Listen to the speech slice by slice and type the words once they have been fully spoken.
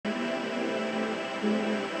Give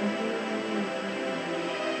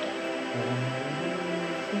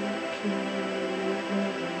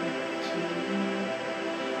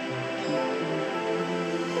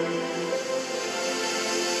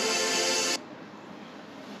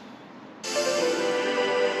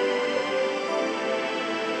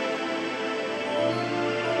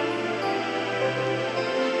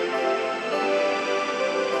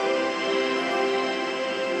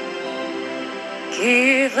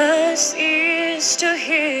us ears to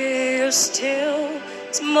hear your still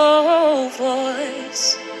small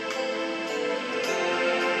voice,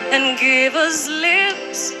 and give us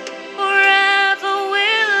lips forever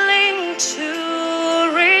willing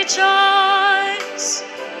to rejoice.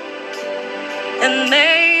 And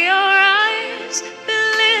may your eyes be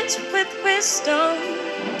lit with wisdom,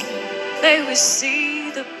 may we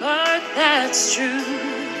see the part that's true.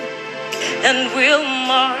 And we'll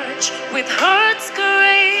march with hearts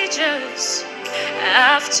courageous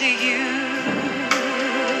after you.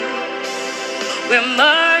 We're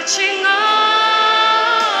marching on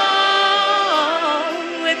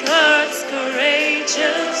with hearts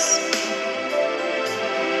courageous.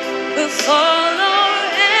 We'll follow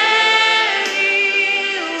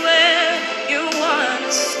anywhere you want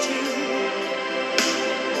us to.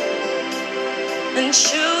 And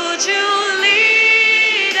should you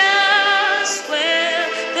lead us where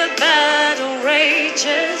the battle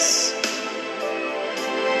rages,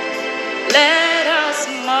 let us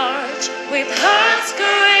march with hearts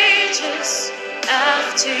courageous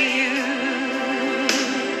after you.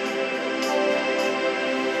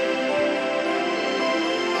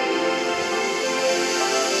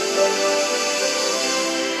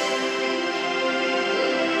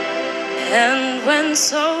 And when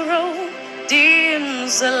sorrow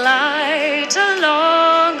dims the light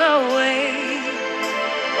along our way,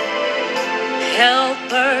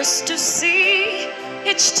 help us to see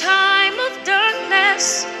each time of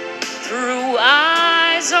darkness through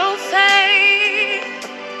eyes of faith.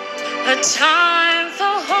 A time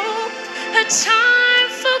for hope, a time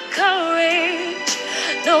for courage,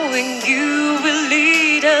 knowing you will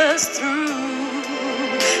lead us through.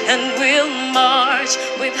 And we'll march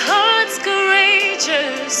with hearts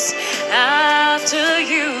courageous after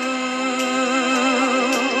you.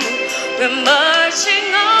 We're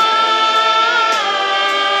marching on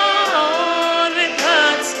with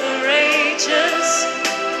hearts courageous.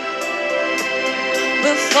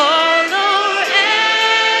 We'll follow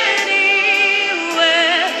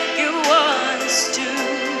anywhere you want us to.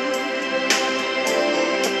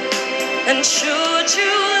 And should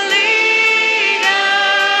you lead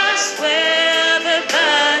us where the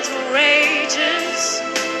battle rages,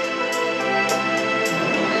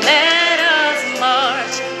 let us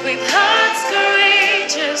march with hearts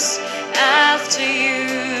courageous after you.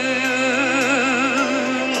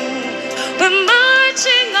 We're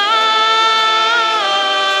marching on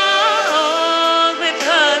with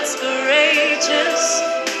hearts courageous.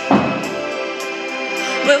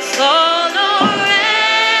 We'll follow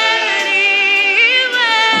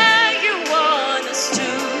anywhere you want us to.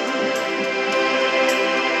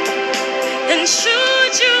 And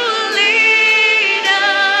should you lead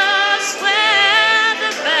us where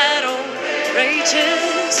the battle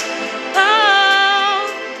rages, oh,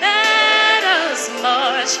 let us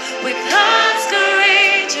march with hearts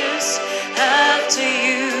courageous after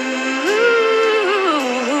you.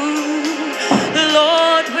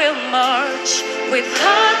 Lord, we'll march with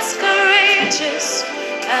hearts courageous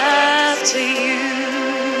after you.